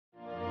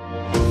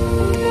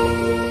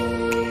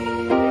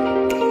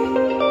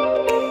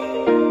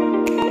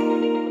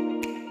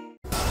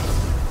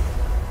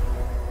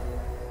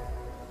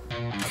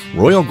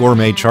Royal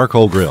Gourmet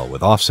Charcoal Grill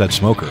with offset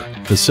smoker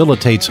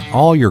facilitates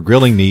all your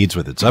grilling needs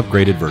with its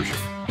upgraded version.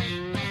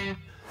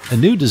 A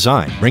new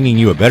design bringing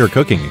you a better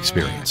cooking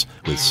experience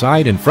with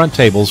side and front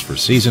tables for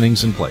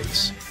seasonings and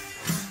plates.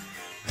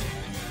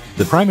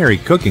 The primary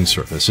cooking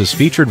surface is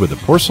featured with a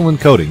porcelain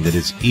coating that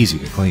is easy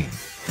to clean.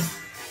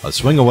 A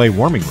swing-away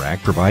warming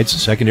rack provides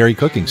secondary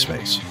cooking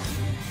space.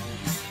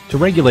 To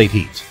regulate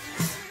heat,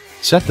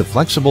 set the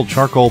flexible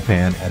charcoal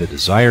pan at a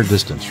desired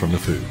distance from the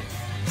food.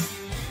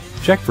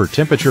 Check for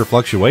temperature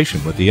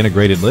fluctuation with the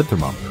integrated lid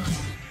thermometer.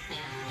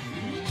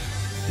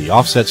 The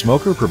offset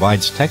smoker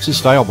provides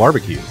Texas-style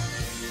barbecue.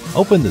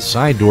 Open the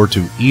side door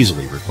to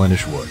easily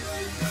replenish wood.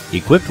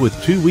 Equipped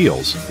with 2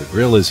 wheels, the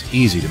grill is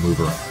easy to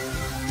move around.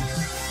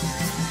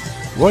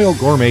 Royal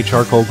Gourmet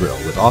Charcoal Grill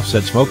with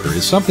offset smoker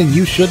is something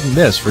you shouldn't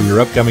miss for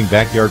your upcoming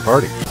backyard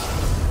party.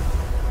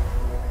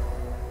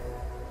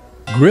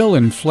 Grill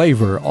and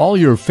flavor all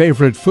your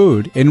favorite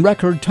food in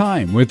record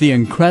time with the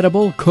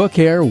incredible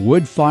Cookair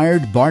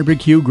wood-fired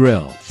barbecue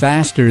grill.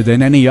 Faster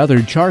than any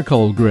other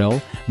charcoal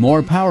grill,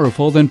 more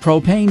powerful than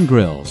propane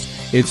grills.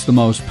 It's the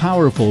most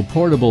powerful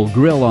portable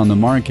grill on the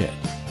market.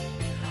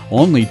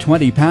 Only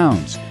 20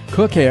 pounds,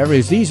 Cookair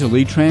is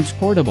easily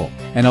transportable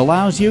and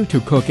allows you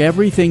to cook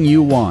everything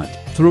you want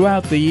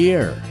throughout the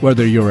year,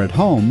 whether you're at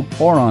home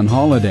or on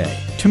holiday.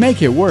 To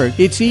make it work,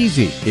 it's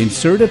easy.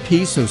 Insert a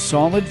piece of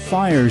solid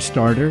fire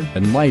starter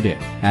and light it.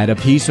 Add a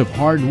piece of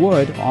hard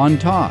wood on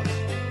top.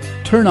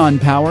 Turn on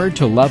power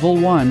to level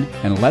 1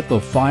 and let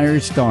the fire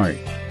start.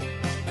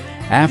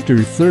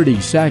 After 30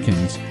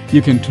 seconds,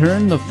 you can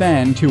turn the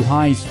fan to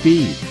high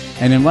speed,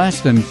 and in less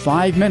than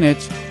 5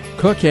 minutes,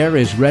 Cookair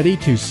is ready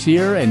to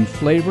sear and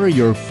flavor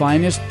your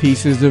finest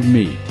pieces of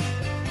meat.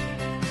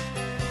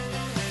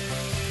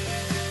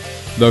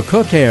 The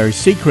Cookair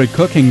secret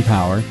cooking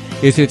power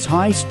is its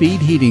high-speed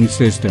heating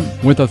system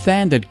with a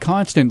fan that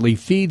constantly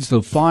feeds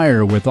the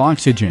fire with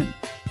oxygen.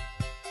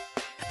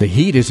 The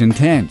heat is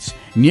intense,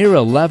 near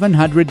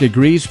 1100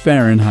 degrees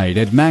Fahrenheit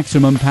at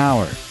maximum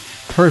power,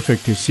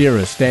 perfect to sear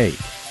a steak.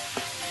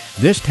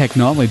 This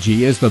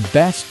technology is the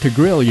best to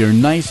grill your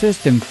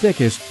nicest and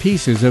thickest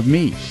pieces of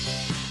meat.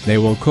 They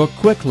will cook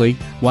quickly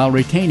while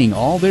retaining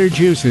all their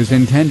juices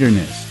and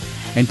tenderness,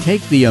 and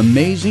take the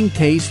amazing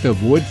taste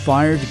of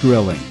wood-fired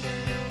grilling.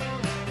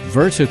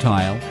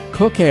 Versatile,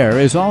 Cookair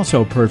is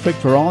also perfect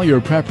for all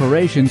your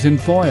preparations in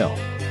foil.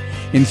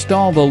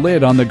 Install the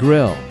lid on the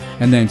grill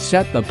and then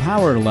set the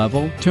power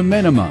level to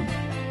minimum.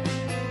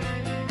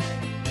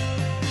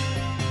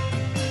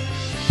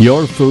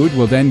 Your food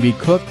will then be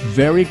cooked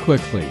very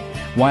quickly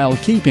while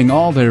keeping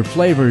all their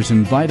flavors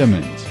and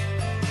vitamins.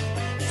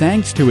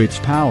 Thanks to its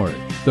power,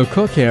 the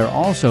Cookair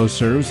also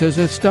serves as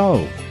a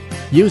stove.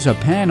 Use a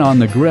pan on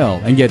the grill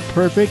and get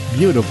perfect,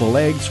 beautiful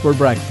eggs for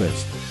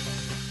breakfast.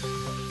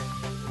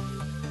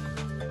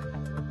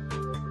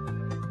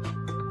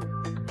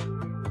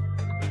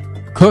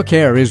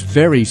 Cookair is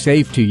very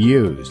safe to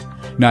use.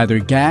 Neither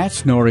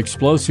gas nor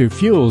explosive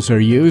fuels are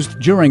used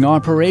during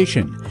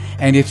operation,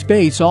 and its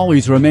base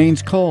always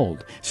remains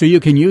cold, so you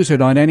can use it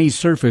on any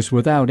surface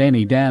without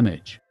any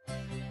damage.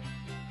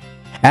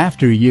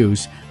 After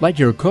use, let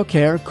your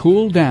Cookair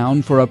cool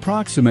down for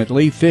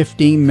approximately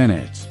 15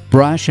 minutes.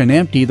 Brush and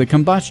empty the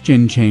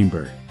combustion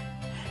chamber,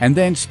 and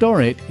then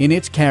store it in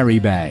its carry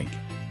bag.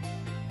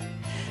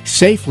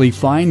 Safely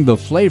find the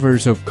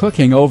flavors of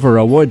cooking over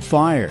a wood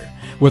fire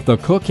with the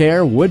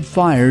Cookair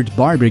wood-fired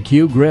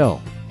barbecue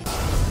grill.